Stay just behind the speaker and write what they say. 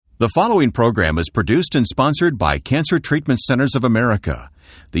The following program is produced and sponsored by Cancer Treatment Centers of America.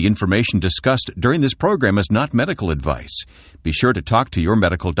 The information discussed during this program is not medical advice. Be sure to talk to your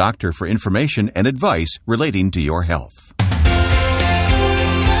medical doctor for information and advice relating to your health.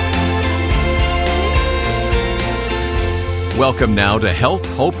 Welcome now to Health,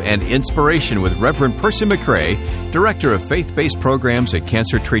 Hope, and Inspiration with Reverend Percy McCray, Director of Faith-Based Programs at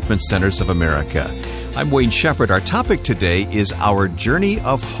Cancer Treatment Centers of America. I'm Wayne Shepherd. Our topic today is our Journey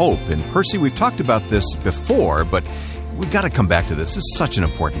of Hope. And Percy, we've talked about this before, but we've got to come back to this. This is such an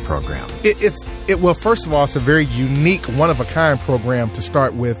important program. Well, first of all, it's a very unique, one-of-a-kind program to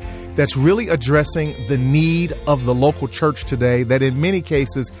start with that's really addressing the need of the local church today that in many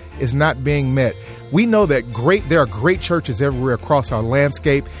cases is not being met. We know that there are great churches everywhere across our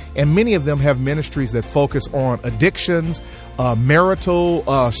landscape, and many of them have ministries that focus on addictions,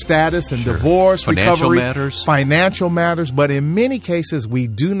 marital status and divorce, recovery, financial matters. But in many cases, we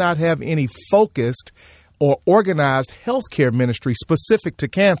do not have any focused or organized healthcare ministry specific to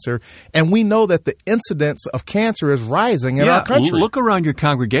cancer, and we know that the incidence of cancer is rising in our country. Look around your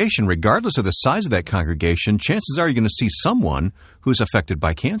congregation. Regardless of the size of that congregation, chances are you're going to see someone who's affected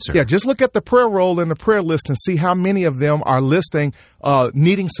by cancer. Yeah, just look at the prayer roll and the prayer list and see how many of them are listing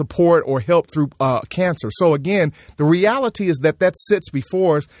needing support or help through cancer. So again, the reality is that sits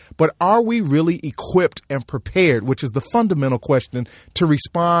before us, but are we really equipped and prepared, which is the fundamental question, to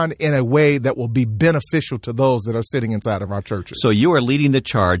respond in a way that will be beneficial to those that are sitting inside of our churches? So you are leading the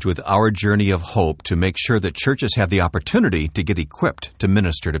charge with our Journey of Hope to make sure that churches have the opportunity to get equipped to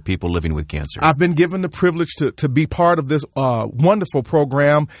minister to people living with cancer. I've been given the privilege to be part of this wonderful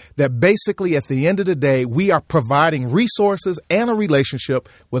program that basically at the end of the day, we are providing resources and a relationship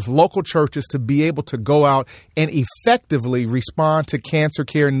with local churches to be able to go out and effectively respond to cancer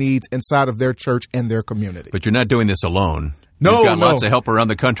care needs inside of their church and their community. But you're not doing this alone. No, You've got lots of help around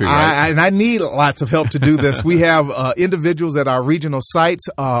the country, right? I need lots of help to do this. We have individuals at our regional sites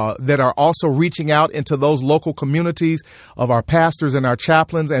that are also reaching out into those local communities of our pastors and our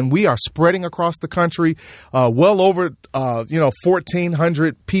chaplains, and we are spreading across the country. Well over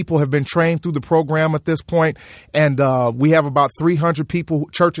 1,400 people have been trained through the program at this point, and we have about 300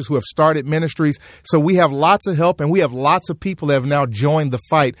 churches who have started ministries. So we have lots of help, and we have lots of people that have now joined the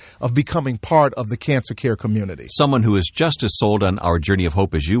fight of becoming part of the cancer care community. Someone who is just as sold on our Journey of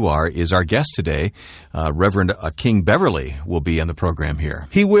Hope as you are is our guest today. Reverend King Beverly will be on the program here.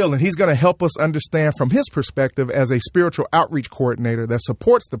 He will, and he's going to help us understand from his perspective as a spiritual outreach coordinator that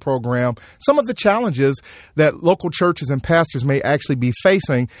supports the program some of the challenges that local churches and pastors may actually be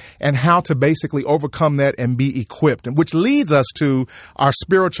facing and how to basically overcome that and be equipped, and which leads us to our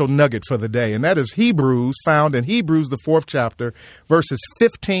spiritual nugget for the day, and that is Hebrews, found in Hebrews, the 4th chapter, verses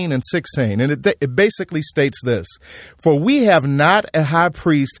 15 and 16. And it basically states this: "For we have not a high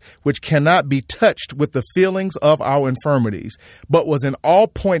priest which cannot be touched with the feelings of our infirmities, but was in all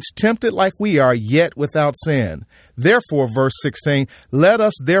points tempted like we are, yet without sin. Therefore," verse 16, "let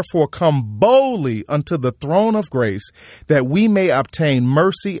us therefore come boldly unto the throne of grace, that we may obtain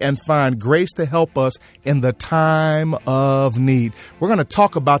mercy and find grace to help us in the time of need." We're going to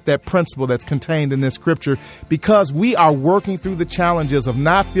talk about that principle that's contained in this scripture because we are working through the challenges of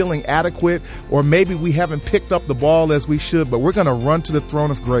not feeling adequate, or maybe we haven't picked up the ball as we should, but we're going to run to the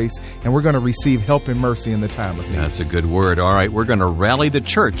throne of grace and we're going to receive help and mercy in the time of need. That's a good word. All right, we're going to rally the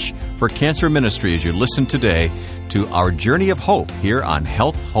church for cancer ministry as you listen today to our Journey of Hope here on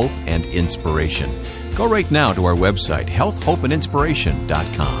Health, Hope, and Inspiration. Go right now to our website,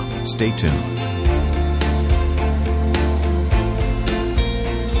 healthhopeandinspiration.com. Stay tuned.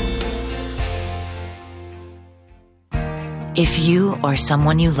 If you or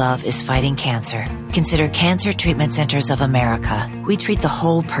someone you love is fighting cancer, consider Cancer Treatment Centers of America. We treat the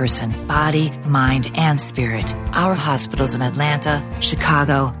whole person, body, mind, and spirit. Our hospitals in Atlanta,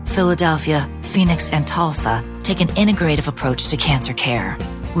 Chicago, Philadelphia, Phoenix, and Tulsa take an integrative approach to cancer care.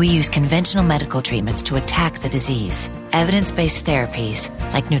 We use conventional medical treatments to attack the disease, evidence-based therapies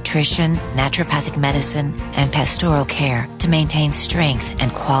like nutrition, naturopathic medicine, and pastoral care to maintain strength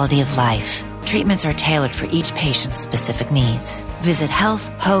and quality of life. Treatments are tailored for each patient's specific needs. Visit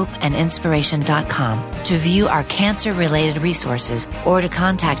healthhopeandinspiration.com to view our cancer-related resources or to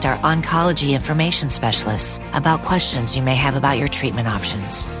contact our oncology information specialists about questions you may have about your treatment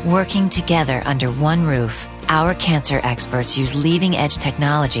options. Working together under one roof, our cancer experts use leading-edge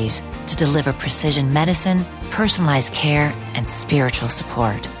technologies to deliver precision medicine, personalized care, and spiritual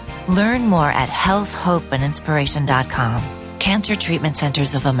support. Learn more at healthhopeandinspiration.com. Cancer Treatment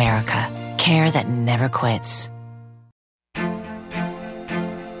Centers of America. Care that never quits.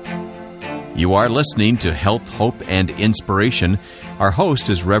 You are listening to Health, Hope, and Inspiration. Our host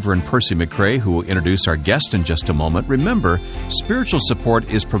is Reverend Percy McCray, who will introduce our guest in just a moment. Remember, spiritual support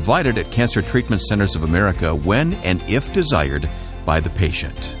is provided at Cancer Treatment Centers of America when and if desired by the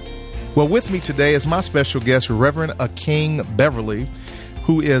patient. Well, with me today is my special guest, Reverend Aking Beverly,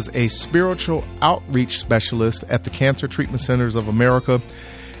 who is a spiritual outreach specialist at the Cancer Treatment Centers of America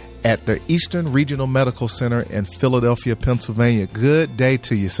at the Eastern Regional Medical Center in Philadelphia, Pennsylvania. Good day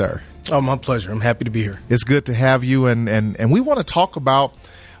to you, sir. Oh, my pleasure. I'm happy to be here. It's good to have you, and we want to talk about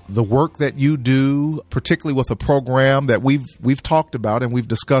the work that you do, particularly with a program that we've talked about and we've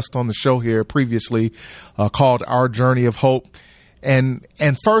discussed on the show here previously, called Our Journey of Hope. And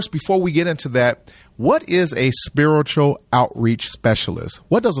first, before we get into that, what is a spiritual outreach specialist?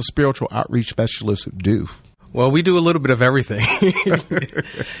 What does a spiritual outreach specialist do? Well, we do a little bit of everything.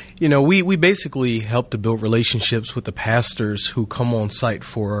 We basically help to build relationships with the pastors who come on site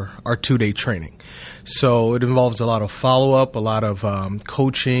for our 2-day training. So it involves a lot of follow-up, a lot of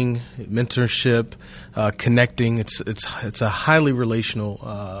coaching, mentorship, connecting. It's a highly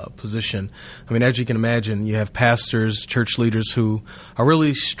relational position. I mean, as you can imagine, you have pastors, church leaders who are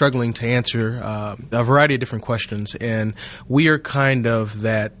really struggling to answer a variety of different questions, and we are kind of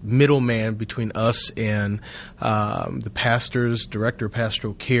that middleman between us and the pastors, director of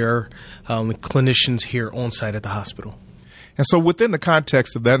pastoral care, the clinicians here on site at the hospital. And so within the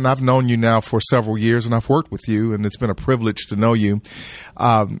context of that, and I've known you now for several years, and I've worked with you, and it's been a privilege to know you.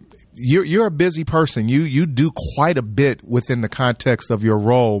 You're a busy person. You do quite a bit within the context of your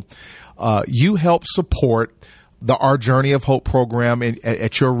role. You help support the Our Journey of Hope program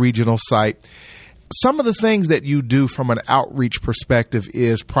at your regional site. Some of the things that you do from an outreach perspective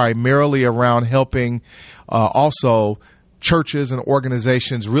is primarily around helping also churches and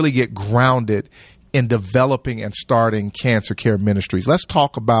organizations really get grounded in developing and starting cancer care ministries. Let's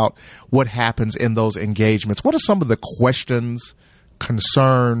talk about what happens in those engagements. What are some of the questions,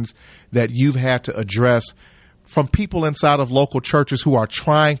 concerns that you've had to address from people inside of local churches who are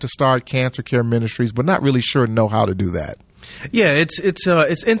trying to start cancer care ministries but not really sure know how to do that? Yeah,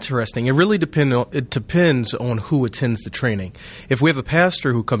 it's interesting. It really depends on who attends the training. If we have a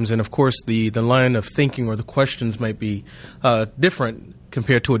pastor who comes in, of course, the line of thinking or the questions might be different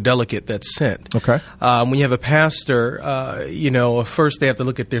compared to a delegate that's sent. Okay. When you have a pastor, first they have to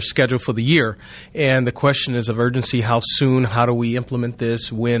look at their schedule for the year, and the question is of urgency: how soon? How do we implement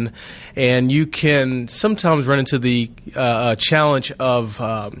this? When? And you can sometimes run into the challenge of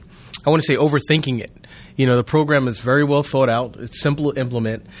I want to say overthinking it. The program is very well thought out. It's simple to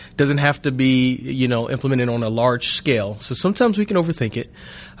implement. Doesn't have to be, implemented on a large scale. So sometimes we can overthink it.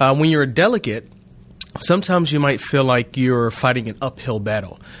 When you're a delegate, sometimes you might feel like you're fighting an uphill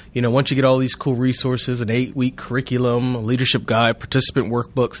battle. Once you get all these cool resources, an 8-week curriculum, a leadership guide, participant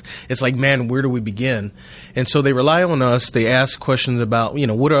workbooks, it's like, man, where do we begin? And so they rely on us. They ask questions about,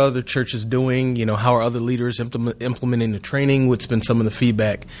 what are other churches doing? How are other leaders implementing the training? What's been some of the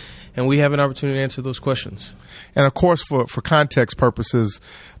feedback? And we have an opportunity to answer those questions. And, of course, for context purposes,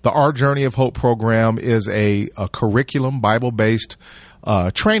 the Our Journey of Hope program is a curriculum, Bible-based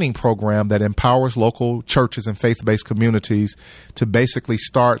training program that empowers local churches and faith-based communities to basically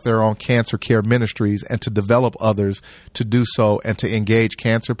start their own cancer care ministries and to develop others to do so and to engage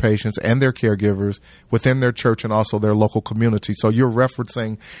cancer patients and their caregivers within their church and also their local community. So you're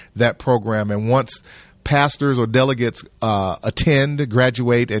referencing that program. And once pastors or delegates attend,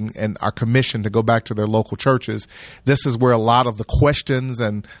 graduate, and are commissioned to go back to their local churches, this is where a lot of the questions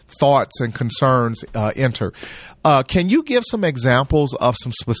and thoughts and concerns enter. Can you give some examples of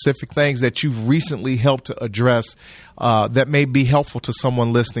some specific things that you've recently helped to address that may be helpful to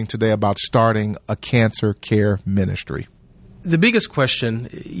someone listening today about starting a cancer care ministry? The biggest question,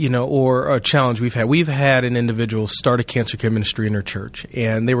 or a challenge we've had an individual start a cancer care ministry in their church,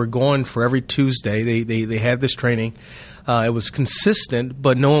 and they were going for every Tuesday. They had this training. It was consistent,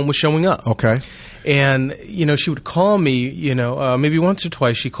 but no one was showing up. Okay. And, she would call me, maybe once or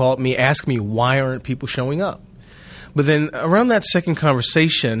twice she called me, asked me, why aren't people showing up? But then around that second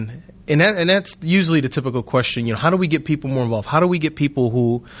conversation, and that's usually the typical question, how do we get people more involved? How do we get people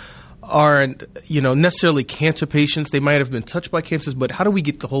who aren't, necessarily cancer patients? They might have been touched by cancers, but how do we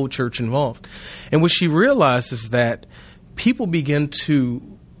get the whole church involved? And what she realized is that people begin to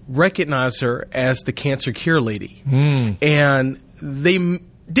recognize her as the cancer cure lady. And they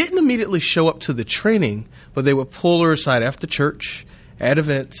didn't immediately show up to the training, but they would pull her aside after church, at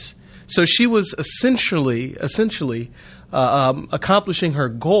events. So she was essentially accomplishing her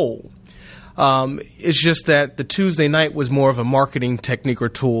goal. It's just that the Tuesday night was more of a marketing technique or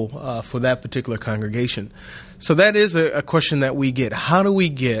tool for that particular congregation. So that is a question that we get. How do we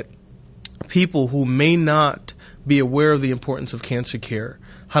get people who may not be aware of the importance of cancer care?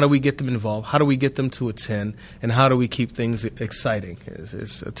 How do we get them involved? How do we get them to attend? And how do we keep things exciting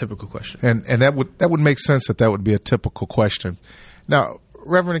is a typical question. And that would make sense that would be a typical question. Now,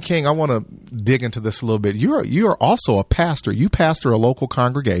 Reverend King, I want to dig into this a little bit. You're also a pastor. You pastor a local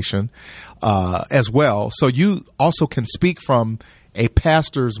congregation as well. So you also can speak from a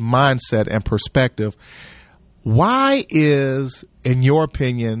pastor's mindset and perspective. Why is, in your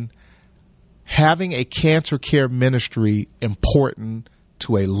opinion, having a cancer care ministry important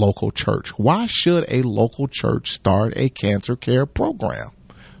to a local church? Why should a local church start a cancer care program?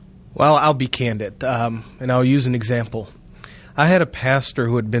 Well, I'll be candid, and I'll use an example. I had a pastor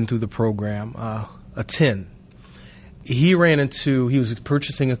who had been through the program, a 10. He was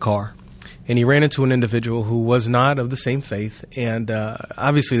purchasing a car, and he ran into an individual who was not of the same faith, and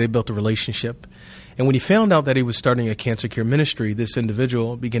obviously they built a relationship. And when he found out that he was starting a cancer care ministry, this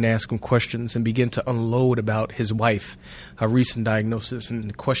individual began to ask him questions and began to unload about his wife, her recent diagnosis,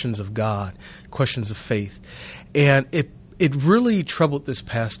 and questions of God, questions of faith. And it really troubled this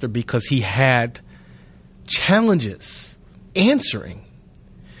pastor because he had challenges answering.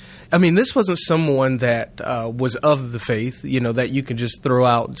 I mean, this wasn't someone that was of the faith, that you can just throw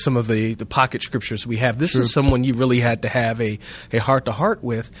out some of the pocket scriptures we have. This is someone you really had to have a heart-to-heart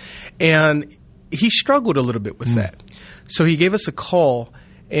with. And he struggled a little bit with that. So he gave us a call,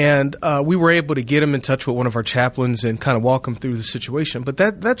 and we were able to get him in touch with one of our chaplains and kind of walk him through the situation. But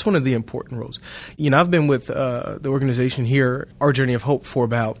that's one of the important roles. I've been with the organization here, Our Journey of Hope, for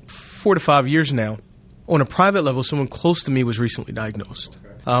about 4 to 5 years now. On a private level, someone close to me was recently diagnosed.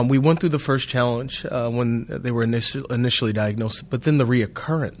 We went through the first challenge when they were initially diagnosed, but then the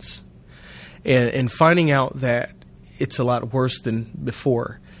reoccurrence and finding out that it's a lot worse than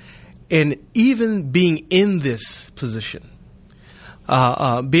before. And even being in this position,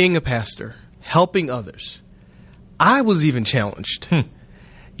 being a pastor, helping others, I was even challenged,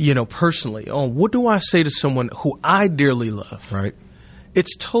 personally, on what do I say to someone who I dearly love? Right.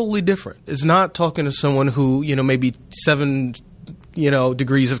 It's totally different. It's not talking to someone who, maybe 7,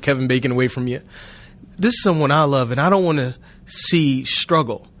 degrees of Kevin Bacon away from you. This is someone I love, and I don't want to see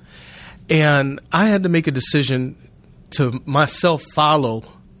struggle. And I had to make a decision to myself follow,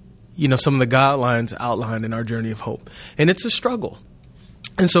 some of the guidelines outlined in Our Journey of Hope. And it's a struggle.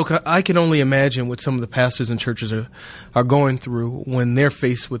 And so I can only imagine what some of the pastors and churches are going through when they're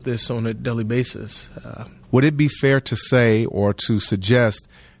faced with this on a daily basis. Would it be fair to say or to suggest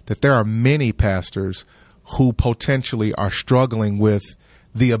that there are many pastors who potentially are struggling with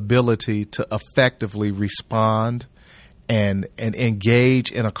the ability to effectively respond and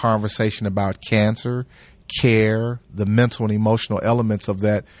engage in a conversation about cancer, care, the mental and emotional elements of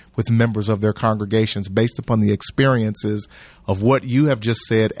that with members of their congregations based upon the experiences of what you have just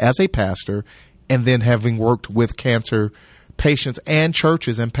said as a pastor, and then having worked with cancer patients and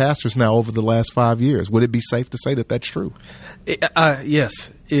churches and pastors now over the last 5 years? Would it be safe to say that that's true?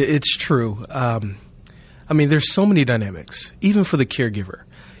 Yes, it's true. There's so many dynamics, even for the caregiver.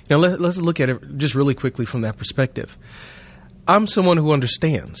 Let's look at it just really quickly from that perspective. I'm someone who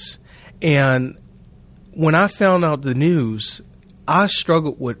understands. And when I found out the news, I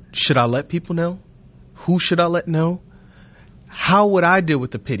struggled with, should I let people know? Who should I let know? How would I deal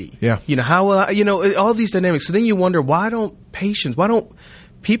with the pity? Yeah. How will I, all these dynamics. So then you wonder, why don't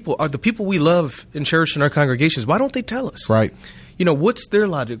the people we love in church and our congregations, why don't they tell us? Right. What's their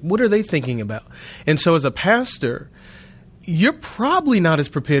logic? What are they thinking about? And so as a pastor, you're probably not as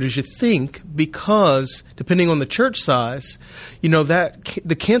prepared as you think, because depending on the church size, that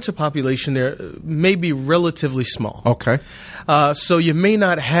the cancer population there may be relatively small. Okay. So you may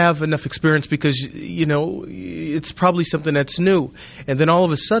not have enough experience because, it's probably something that's new. And then all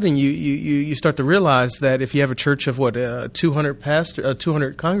of a sudden you start to realize that if you have a church of 200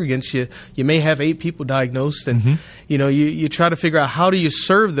 congregants, you may have 8 people diagnosed, and you try to figure out, how do you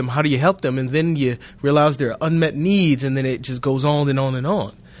serve them? How do you help them? And then you realize there are unmet needs, and then it just goes on and on and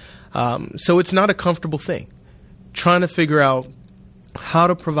on. So it's not a comfortable thing, trying to figure out how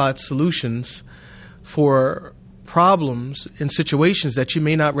to provide solutions for problems in situations that you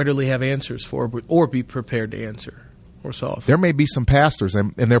may not readily have answers for or be prepared to answer or solve. There may be some pastors,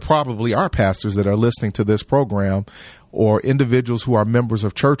 and there probably are pastors that are listening to this program, or individuals who are members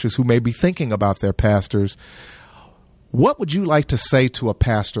of churches who may be thinking about their pastors. What would you like to say to a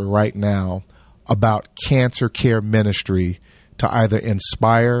pastor right now about cancer care ministry to either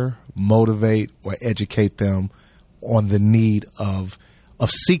inspire, motivate, or educate them on the need of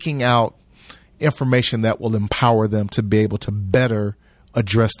seeking out information that will empower them to be able to better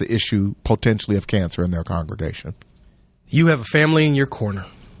address the issue potentially of cancer in their congregation? You have a family in your corner.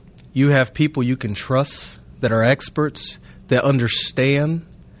 You have people you can trust that are experts, that understand,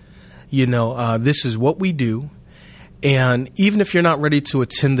 this is what we do. And even if you're not ready to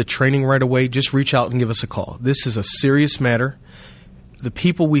attend the training right away, just reach out and give us a call. This is a serious matter. The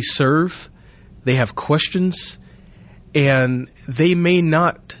people we serve, they have questions, and they may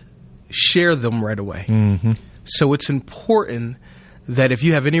not share them right away. Mm-hmm. So it's important that if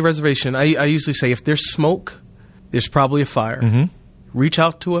you have any reservation, I usually say if there's smoke, there's probably a fire. Mm-hmm. Reach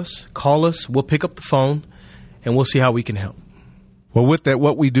out to us, call us, we'll pick up the phone, and we'll see how we can help. Well, with that,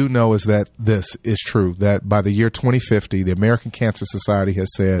 what we do know is that this is true, that by the year 2050, the American Cancer Society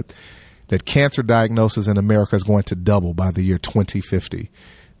has said that cancer diagnosis in America is going to double by the year 2050,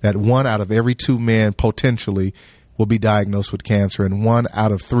 that 1 out of every 2 men potentially will be diagnosed with cancer, and 1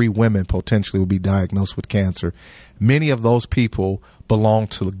 out of 3 women potentially will be diagnosed with cancer. Many of those people belong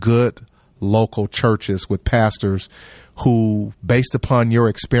to good local churches with pastors who, based upon your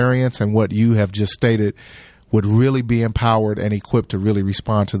experience and what you have just stated, would really be empowered and equipped to really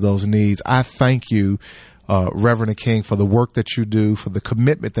respond to those needs. I thank you, Reverend King, for the work that you do, for the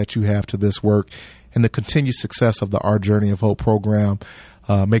commitment that you have to this work, and the continued success of the Our Journey of Hope program.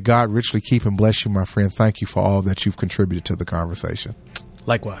 May God richly keep and bless you, my friend. Thank you for all that you've contributed to the conversation.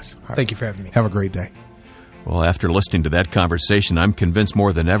 Likewise. Right. Thank you for having me. Have a great day. Well, after listening to that conversation, I'm convinced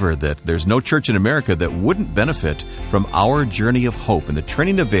more than ever that there's no church in America that wouldn't benefit from Our Journey of Hope and the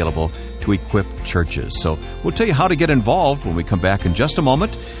training available to equip churches. So we'll tell you how to get involved when we come back in just a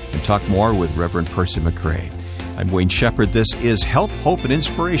moment and talk more with Reverend Percy McCray. I'm Wayne Shepherd. This is Health, Hope, and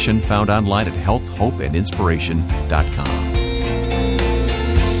Inspiration, found online at healthhopeandinspiration.com.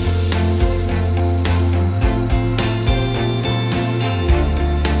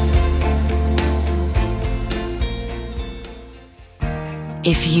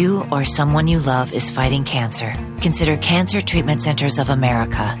 If you or someone you love is fighting cancer, consider Cancer Treatment Centers of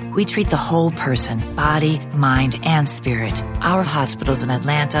America. We treat the whole person, body, mind, and spirit. Our hospitals in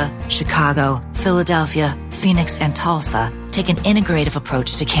Atlanta, Chicago, Philadelphia, Phoenix, and Tulsa take an integrative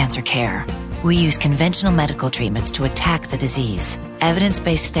approach to cancer care. We use conventional medical treatments to attack the disease,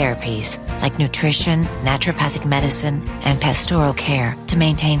 evidence-based therapies like nutrition, naturopathic medicine, and pastoral care to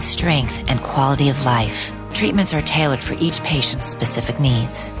maintain strength and quality of life. Treatments are tailored for each patient's specific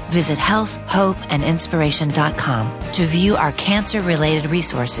needs. Visit healthhopeandinspiration.com to view our cancer-related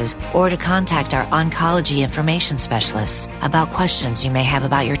resources or to contact our oncology information specialists about questions you may have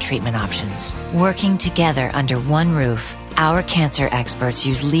about your treatment options. Working together under one roof, our cancer experts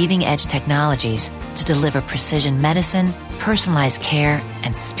use leading-edge technologies to deliver precision medicine, personalized care,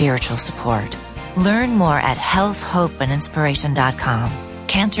 and spiritual support. Learn more at healthhopeandinspiration.com.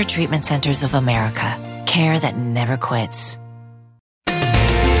 Cancer Treatment Centers of America. Care that never quits.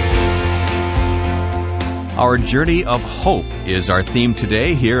 Our Journey of Hope is our theme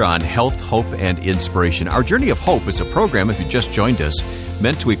today here on Health, Hope, and Inspiration. Our Journey of Hope is a program, if you just joined us,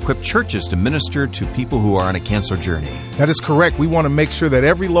 meant to equip churches to minister to people who are on a cancer journey. That is correct. We want to make sure that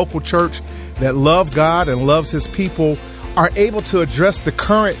every local church that loves God and loves His people are able to address the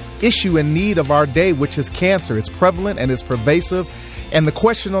current issue and need of our day, which is cancer. It's prevalent and it's pervasive. And the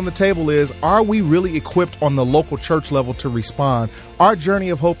question on the table is, are we really equipped on the local church level to respond? Our Journey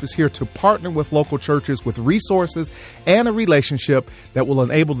of Hope is here to partner with local churches with resources and a relationship that will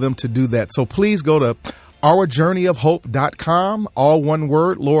enable them to do that. So please go to ourjourneyofhope.com, all one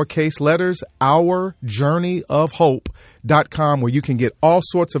word, lowercase letters, ourjourneyofhope.com, where you can get all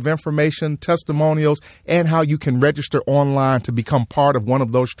sorts of information, testimonials, and how you can register online to become part of one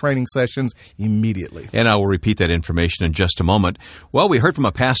of those training sessions immediately. And I will repeat that information in just a moment. Well, we heard from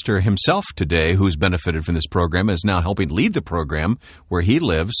a pastor himself today who's benefited from this program, is now helping lead the program where he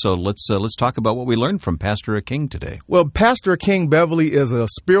lives. So let's talk about what we learned from Pastor King today. Well, Pastor King Beverly is a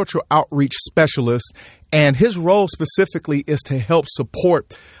spiritual outreach specialist, and his role specifically is to help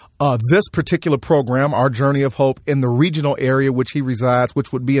support this particular program, Our Journey of Hope, in the regional area which he resides,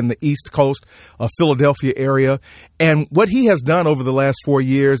 which would be in the East Coast of Philadelphia area. And what he has done over the last 4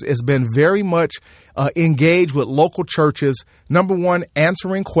 years has been very much engaged with local churches. Number one,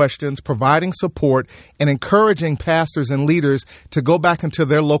 answering questions, providing support, and encouraging pastors and leaders to go back into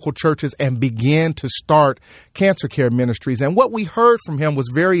their local churches and begin to start cancer care ministries. And what we heard from him was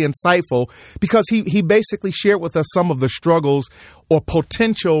very insightful, because he basically shared with us some of the struggles or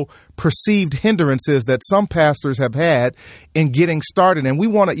potential perceived hindrances that some pastors have had in getting started. And we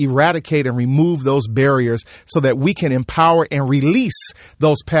want to eradicate and remove those barriers so that we can empower and release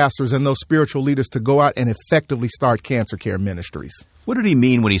those pastors and those spiritual leaders to go out and effectively start cancer care ministries. What did he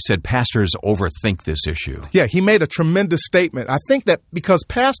mean when he said pastors overthink this issue? Yeah, he made a tremendous statement. I think that because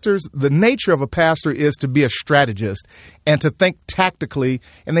pastors, the nature of a pastor is to be a strategist and to think tactically,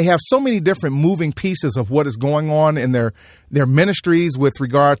 and they have so many different moving pieces of what is going on in their ministries with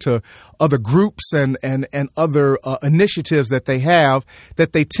regard to other groups and other initiatives that they have,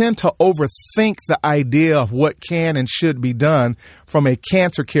 that they tend to overthink the idea of what can and should be done from a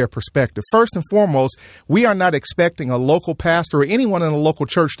cancer care perspective. First and foremost, we are not expecting a local pastor or anyone in a local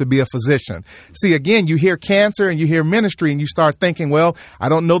church to be a physician. See, again, you hear cancer and you hear ministry and you start thinking, well, I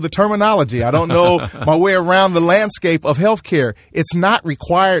don't know the terminology. I don't know my way around the landscape of healthcare. It's not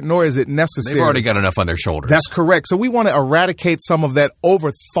required, nor is it necessary. They've already got enough on their shoulders. That's correct. So we want to eradicate some of that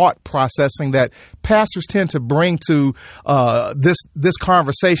overthought processing that pastors tend to bring to this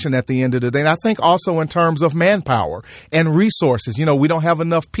conversation at the end of the day. And I think also in terms of manpower and resources. You know, we don't have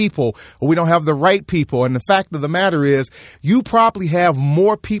enough people, or we don't have the right people. And the fact of the matter is, you probably have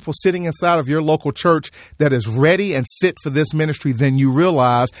more people sitting inside of your local church that is ready and fit for this ministry than you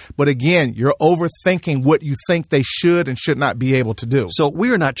realize. But again, you're overthinking what you think they should and should not be able to do. So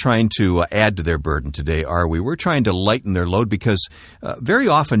we are not trying to add to their burden today, are we? We're trying to lighten their load because very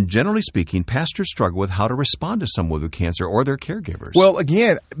often, generally speaking, pastors struggle with how to respond to someone with cancer or their caregivers. Well,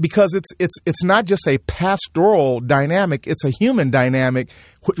 again, because it's not just a pastoral dynamic, it's a human dynamic,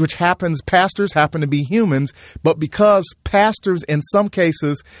 which happens, pastors happen to be humans, but because pastors in some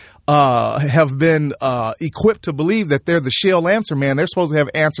cases have been equipped to believe that they're the shell answer man, they're supposed to have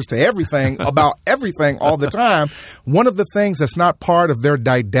answers to everything about everything all the time. One of the things that's not part of their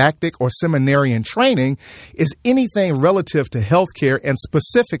didactic or seminarian training is anything relative to healthcare and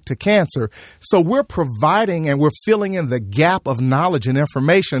specific to cancer. So we're providing and we're filling in the gap of knowledge and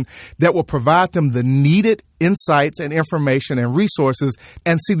information that will provide them the needed insights and information and resources.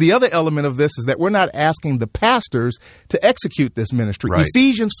 And see, the other element of this is that we're not asking the pastors to execute this ministry. Right.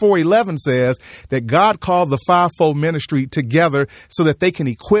 Ephesians 4:11 says that God called the fivefold ministry together so that they can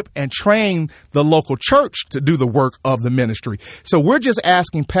equip and train the local church to do the work of the ministry. So we're just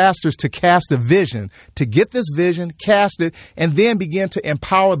asking pastors to cast a vision, to get this vision, cast it, and then begin to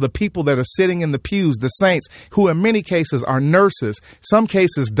empower the people that are sitting in the pews, the saints, who in many cases are nurses, some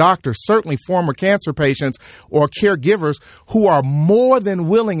cases doctors, certainly former cancer patients, or caregivers who are more than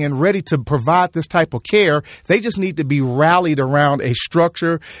willing and ready to provide this type of care. They just need to be rallied around a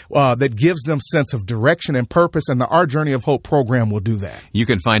structure that gives them sense of direction and purpose, and the Our Journey of Hope program will do that. You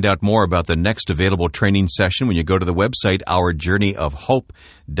can find out more about the next available training session when you go to the website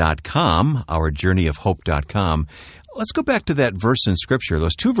ourjourneyofhope.com, ourjourneyofhope.com. Let's go back to that verse in Scripture,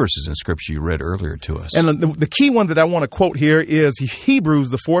 those two verses in Scripture you read earlier to us. And the key one that I want to quote here is Hebrews,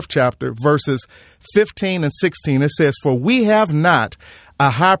 the 4th chapter, verses 15 and 16. It says, "For we have not a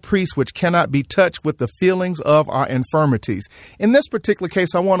high priest which cannot be touched with the feelings of our infirmities." In this particular case,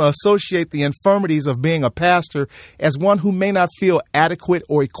 I want to associate the infirmities of being a pastor as one who may not feel adequate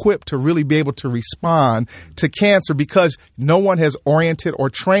or equipped to really be able to respond to cancer because no one has oriented or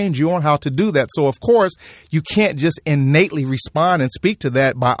trained you on how to do that. So, of course, you can't just innately respond and speak to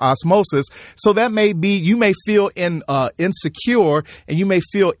that by osmosis. So that may be, you may feel insecure and you may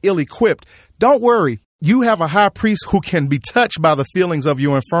feel ill-equipped. Don't worry. You have a high priest who can be touched by the feelings of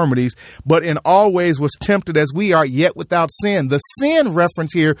your infirmities, but in all ways was tempted as we are, yet without sin. The sin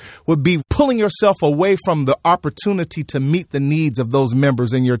reference here would be pulling yourself away from the opportunity to meet the needs of those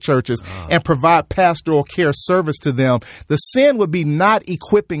members in your churches and provide pastoral care service to them. The sin would be not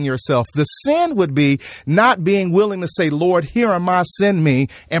equipping yourself. The sin would be not being willing to say, Lord, here am I, send me,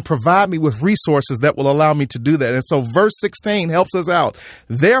 and provide me with resources that will allow me to do that. And so verse 16 helps us out.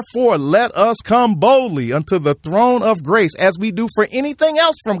 Therefore, let us come boldly unto the throne of grace, as we do for anything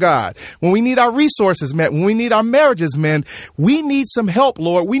else from God. When we need our resources met, when we need our marriages mended, we need some help,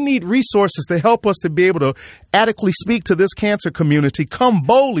 Lord. We need resources to help us to be able to adequately speak to this cancer community. Come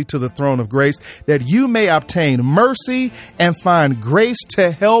boldly to the throne of grace that you may obtain mercy and find grace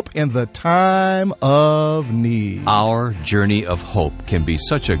to help in the time of need. Our Journey of Hope can be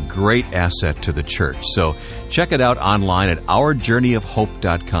such a great asset to the church. So check it out online at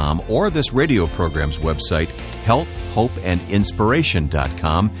ourjourneyofhope.com or this radio program's website,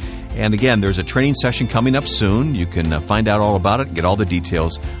 healthhopeandinspiration.com. And again, there's a training session coming up soon. You can find out all about it and get all the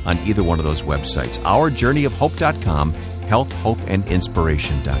details on either one of those websites, ourjourneyofhope.com,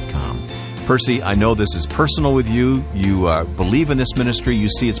 healthhopeandinspiration.com. Percy, I know this is personal with you. You believe in this ministry. You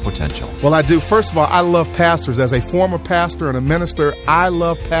see its potential. Well, I do. First of all, I love pastors. As a former pastor and a minister, I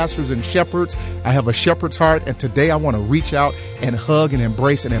love pastors and shepherds. I have a shepherd's heart, and today I want to reach out and hug and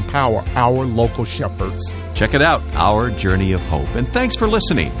embrace and empower our local shepherds. Check it out, Our Journey of Hope. And thanks for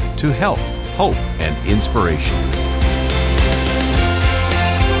listening to Health, Hope, and Inspiration.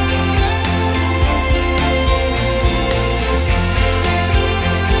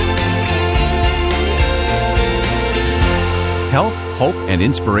 Hope, and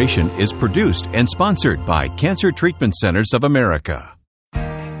Inspiration is produced and sponsored by Cancer Treatment Centers of America.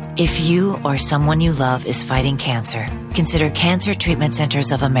 If you or someone you love is fighting cancer, consider Cancer Treatment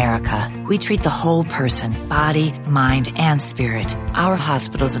Centers of America. We treat the whole person, body, mind, and spirit. Our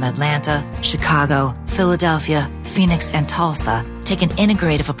hospitals in Atlanta, Chicago, Philadelphia, Phoenix, and Tulsa take an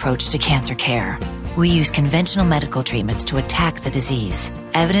integrative approach to cancer care. We use conventional medical treatments to attack the disease,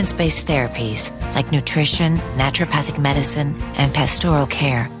 evidence-based therapies like nutrition, naturopathic medicine, and pastoral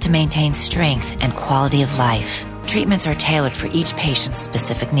care to maintain strength and quality of life. Treatments are tailored for each patient's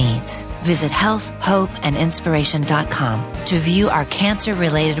specific needs. Visit healthhopeandinspiration.com to view our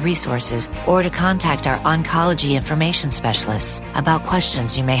cancer-related resources or to contact our oncology information specialists about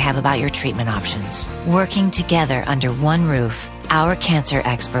questions you may have about your treatment options. Working together under one roof, our cancer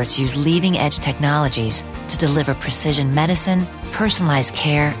experts use leading-edge technologies to deliver precision medicine, personalized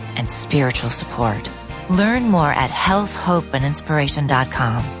care, and spiritual support. Learn more at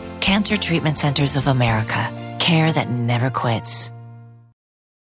healthhopeandinspiration.com. Cancer Treatment Centers of America. Care that never quits.